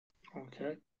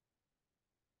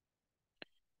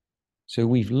So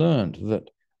we've learned that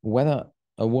whether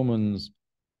a woman's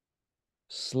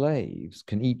slaves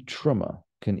can eat truma,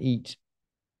 can eat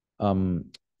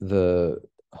the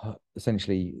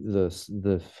essentially there's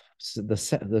a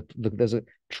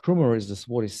truma is this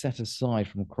what is set aside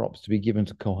from crops to be given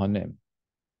to kohanim,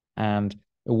 and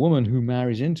a woman who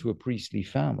marries into a priestly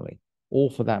family, or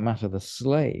for that matter the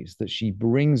slaves that she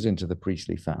brings into the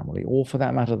priestly family, or for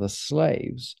that matter the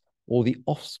slaves or the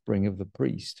offspring of the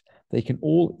priest, they can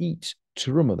all eat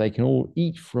truma, they can all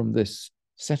eat from this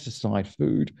set aside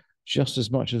food just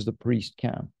as much as the priest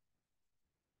can.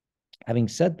 Having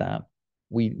said that,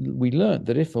 we learned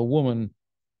that if a woman,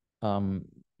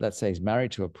 let's say, is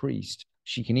married to a priest,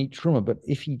 she can eat truma, but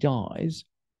if he dies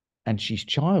and she's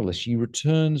childless, she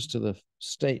returns to the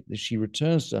state that she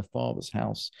returns to her father's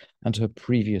house and to her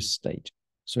previous state.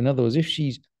 So, in other words, if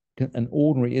she's an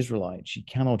ordinary Israelite, she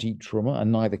cannot eat truma,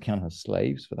 and neither can her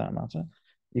slaves, for that matter.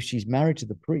 If she's married to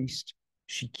the priest,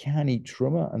 she can eat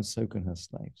truma, and so can her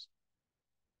slaves.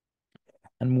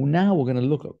 And now we're going to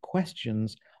look at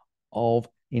questions of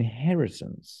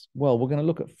inheritance. Well, we're going to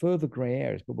look at further gray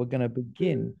areas, but we're going to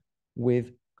begin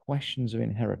with questions of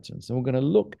inheritance. And we're going to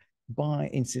look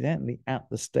incidentally at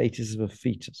the status of a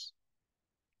fetus.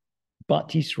 But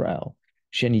Yisrael,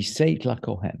 sheniseit la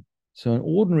kohen. So an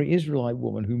ordinary Israelite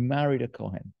woman who married a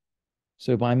kohen.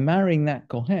 So by marrying that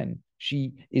kohen,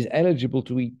 she is eligible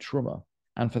to eat truma.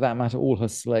 And for that matter, all her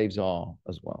slaves are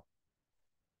as well.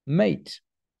 Mate,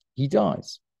 he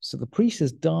dies. So the priest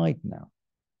has died now.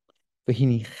 And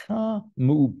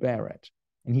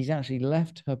he's actually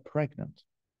left her pregnant.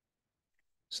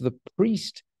 So the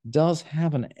priest does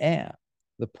have an heir.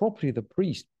 The property of the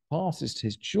priest passes to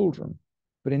his children.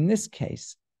 But in this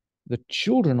case, the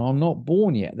children are not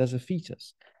born yet. There's a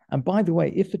fetus. And by the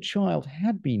way, if the child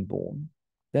had been born,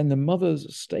 then the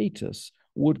mother's status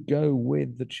would go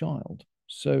with the child.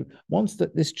 So once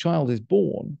this child is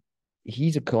born,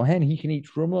 he's a kohen, he can eat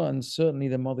truma, and certainly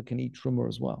the mother can eat truma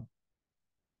as well.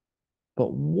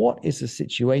 But what is the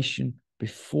situation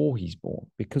before he's born?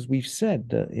 Because we've said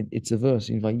that it's a verse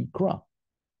in Vayikra.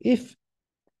 If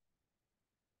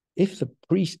the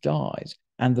priest dies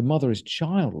and the mother is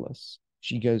childless,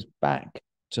 she goes back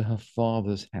to her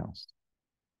father's house.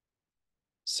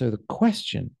 So the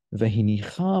question,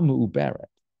 Vehinicha mu'uberet,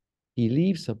 he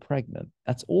leaves her pregnant.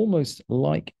 That's almost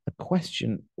like a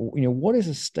question, what is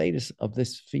the status of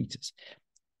this fetus?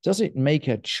 Does it make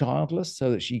her childless so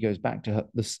that she goes back to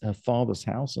her father's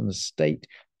house and the state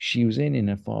she was in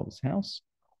her father's house?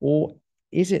 Or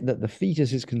is it that the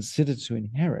fetus is considered to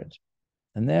inherit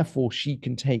and therefore she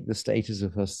can take the status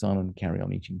of her son and carry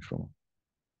on eating truma?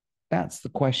 That's the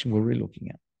question we're really looking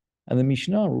at. And the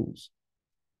Mishnah rules,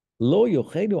 Lo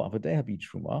yochedu avadeha bi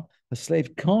truma, a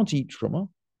slave can't eat truma,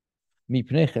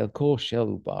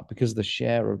 because of the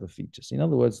share of the fetus. In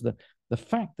other words, the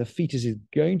fact the fetus is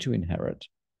going to inherit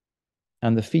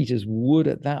and the fetus would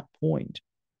at that point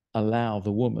allow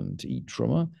the woman to eat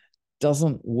truma does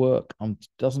not work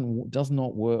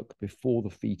before the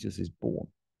fetus is born.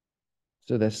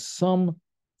 So there's some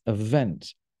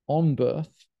event on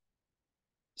birth,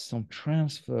 some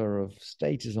transfer of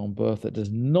status on birth that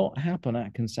does not happen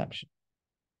at conception.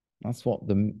 That's what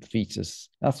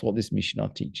that's what this Mishnah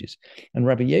teaches. And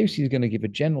Rabbi Yossi is going to give a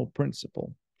general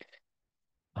principle.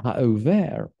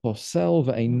 Ha'over posel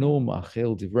ve'eino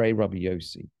machil divrei Rabbi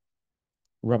Yossi.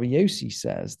 Rabbi Yossi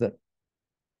says that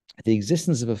the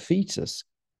existence of a fetus,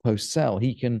 posel,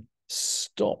 he can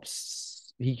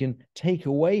take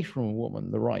away from a woman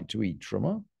the right to eat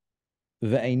truma,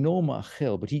 ve'eino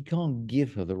machil, but he can't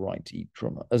give her the right to eat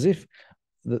truma, as if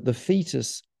the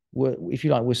fetus were, if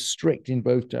you like, were strict in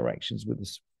both directions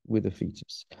with the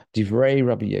fetus. Divrei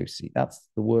Rabbi Yossi. That's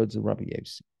the words of Rabbi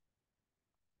Yossi.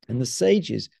 And the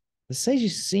sages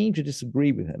seem to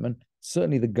disagree with him, and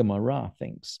certainly the Gemara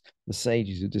thinks the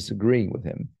sages are disagreeing with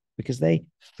him because they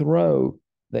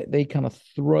kind of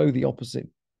throw the opposite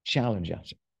challenge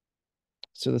at him.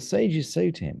 So the sages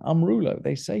say to him, Amrulo,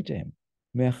 they say to him,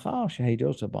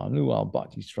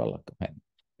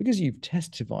 because you've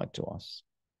testified to us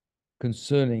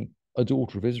concerning a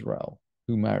daughter of Israel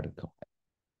who married a kohen.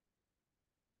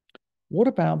 What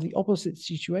about the opposite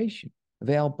situation?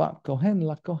 Ve'al bat kohen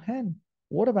la kohen.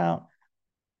 What about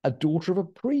a daughter of a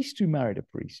priest who married a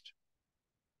priest?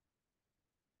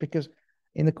 Because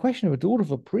in the question of a daughter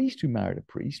of a priest who married a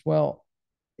priest, well,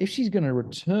 if she's going to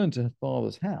return to her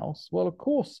father's house, well, of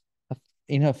course,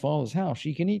 in her father's house,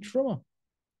 she can eat truma.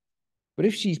 But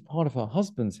if she's part of her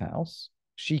husband's house,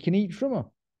 she can eat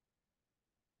truma.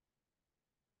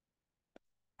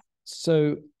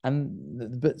 So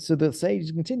the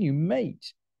sages continue,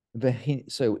 mate,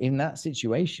 So in that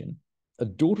situation, a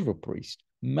daughter of a priest,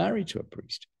 married to a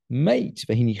priest, mate,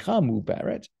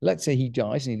 let's say he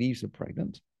dies and he leaves her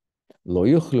pregnant,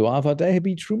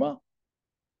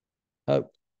 her,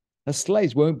 her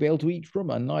slaves won't be able to eat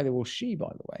truma, and neither will she, by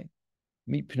the way.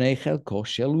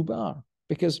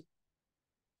 Because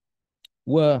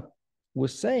we're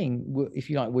saying, if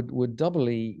you like,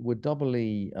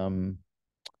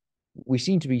 we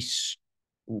seem to be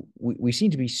we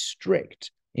seem to be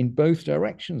strict in both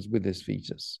directions with this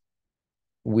fetus.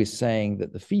 We're saying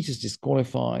that the fetus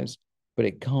disqualifies, but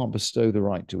it can't bestow the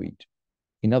right to eat.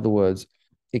 In other words,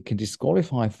 it can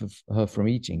disqualify her from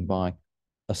eating by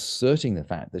asserting the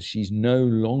fact that she's no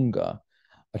longer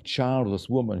a childless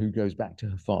woman who goes back to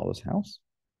her father's house,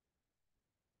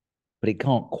 but it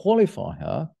can't qualify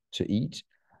her to eat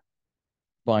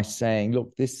by saying,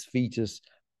 look, this fetus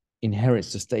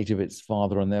inherits the state of its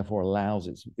father and therefore allows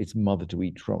its mother to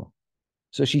eat truma.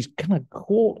 So she's kind of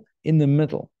caught in the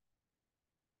middle.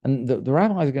 And the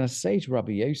rabbis are going to say to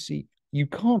Rabbi Yossi, you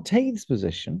can't take this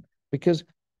position because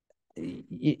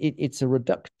it's a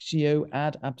reductio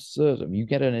ad absurdum. You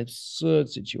get an absurd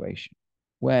situation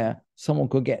where someone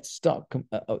could get stuck.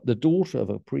 The daughter of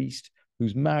a priest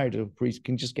who's married to a priest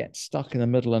can just get stuck in the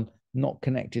middle and not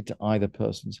connected to either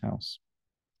person's house.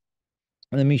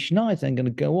 And the Mishnah is then going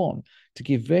to go on to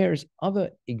give various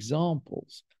other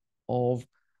examples of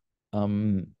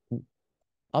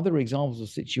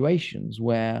situations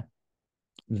where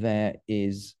there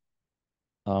is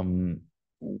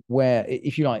where,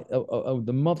 if you like,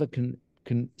 the mother can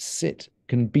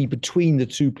be between the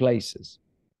two places.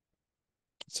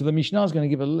 So the Mishnah is going to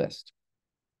give a list.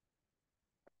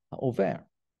 Over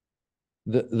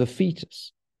the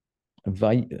fetus,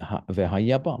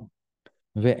 v'hayabam,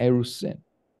 ve'erusin,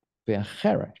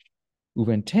 ve'acheresh,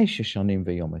 uven tesha shanim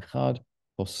ve'yom echad,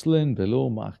 poslin velo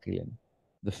ma'achilin.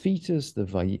 The fetus, the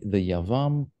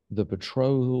yavam, the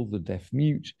betrothal, the deaf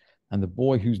mute, and the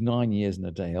boy who's 9 years and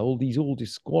a day old, these all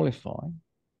disqualify,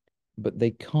 but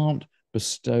they can't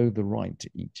bestow the right to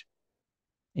eat.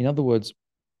 In other words,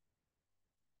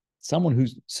 so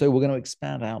we're going to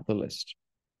expand out the list.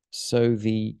 So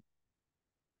the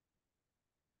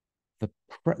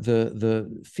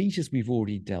fetus we've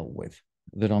already dealt with,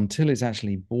 that until it's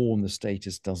actually born, the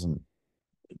status doesn't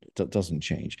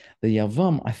change. The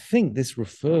yavam, I think this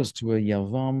refers to a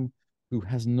yavam who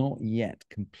has not yet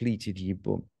completed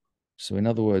yibum. So in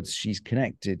other words, she's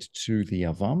connected to the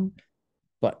yavam,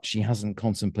 but she hasn't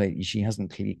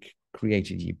created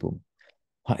yibum.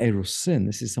 Ha'erusin,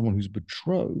 this is someone who's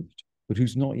betrothed, but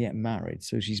who's not yet married.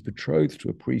 So she's betrothed to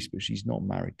a priest, but she's not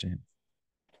married to him.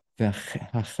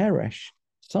 Ha'cheresh,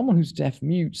 someone who's deaf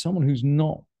mute, someone who's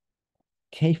not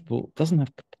capable, doesn't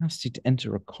have capacity to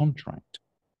enter a contract.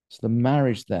 So the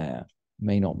marriage there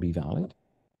may not be valid.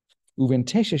 Uven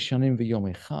tesha shanim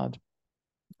v'yom echad,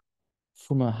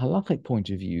 from a halakhic point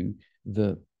of view,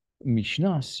 the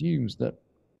Mishnah assumes that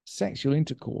sexual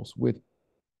intercourse with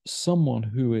someone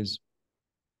who is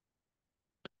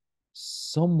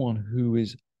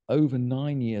over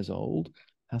 9 years old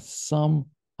has some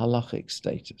halachic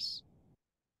status.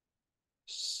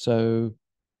 So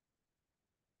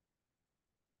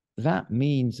that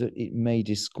means that it may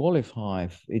disqualify,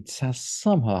 it has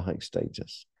some halachic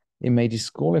status. It may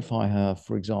disqualify her,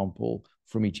 for example,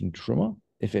 from eating truma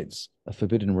if it's a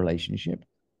forbidden relationship,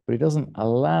 but it doesn't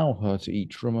allow her to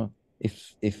eat truma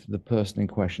if the person in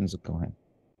question is a kohen.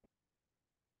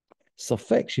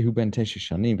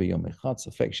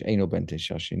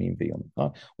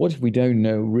 What if we don't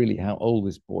know really how old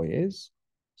this boy is?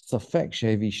 If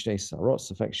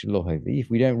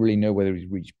we don't really know whether he's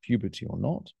reached puberty or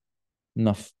not.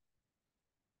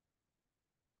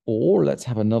 Or let's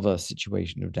have another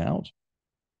situation of doubt.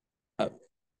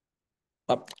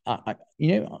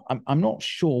 I'm not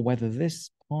sure whether this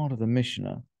part of the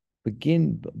Mishnah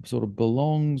sort of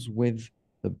belongs with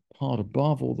the part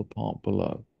above or the part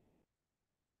below.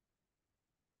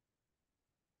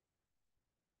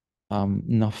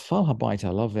 If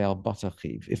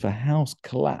a house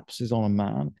collapses on a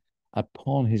man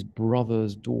upon his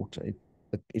brother's daughter,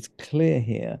 it's clear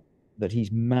here that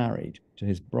he's married to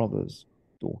his brother's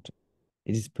daughter.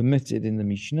 It is permitted in the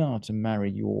Mishnah to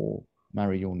marry your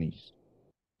niece.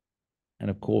 And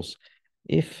of course,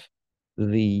 if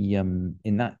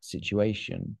in that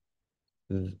situation,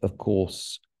 of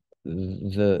course,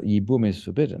 the yibum is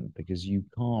forbidden because you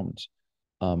can't.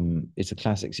 It's a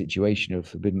classic situation of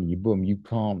forbidden yibum. You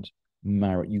can't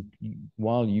marry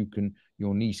while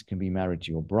your niece can be married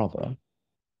to your brother.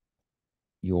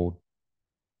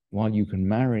 While you can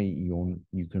marry your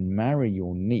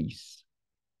niece,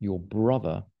 your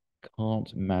brother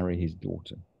can't marry his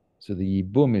daughter. So the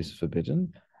Yibum is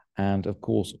forbidden. And of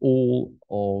course, all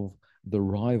of the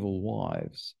rival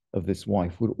wives of this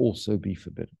wife would also be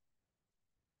forbidden.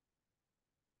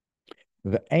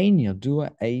 The Ein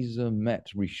Yadua Eza Met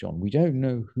Rishon. We don't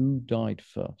know who died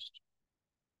first.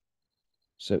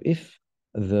 So if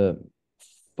the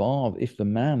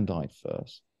man died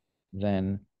first,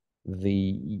 then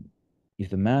if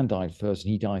the man died first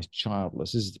and he dies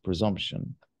childless, this is the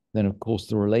presumption, then of course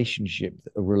the relationship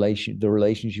of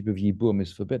Yibum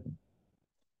is forbidden,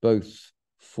 both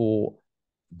for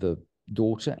the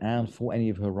daughter and for any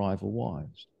of her rival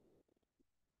wives.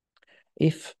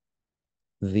 If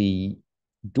the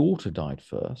daughter died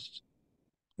first,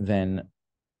 then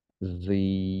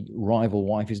the rival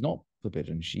wife is not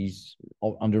forbidden. She's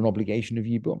under an obligation of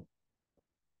Yibum.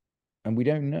 And we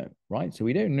don't know, right? So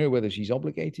we don't know whether she's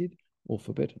obligated or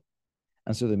forbidden.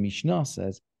 And so the Mishnah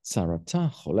says,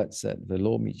 Sarata choletzet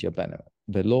velo mitya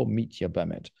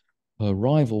bemet. Her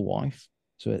rival wife,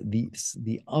 so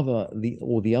the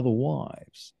other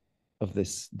wives of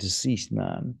this deceased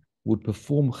man would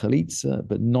perform chalitza,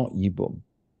 but not yibum,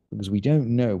 because we don't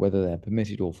know whether they're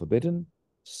permitted or forbidden.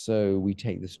 So we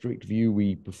take the strict view,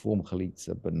 we perform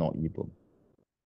chalitza, but not yibum.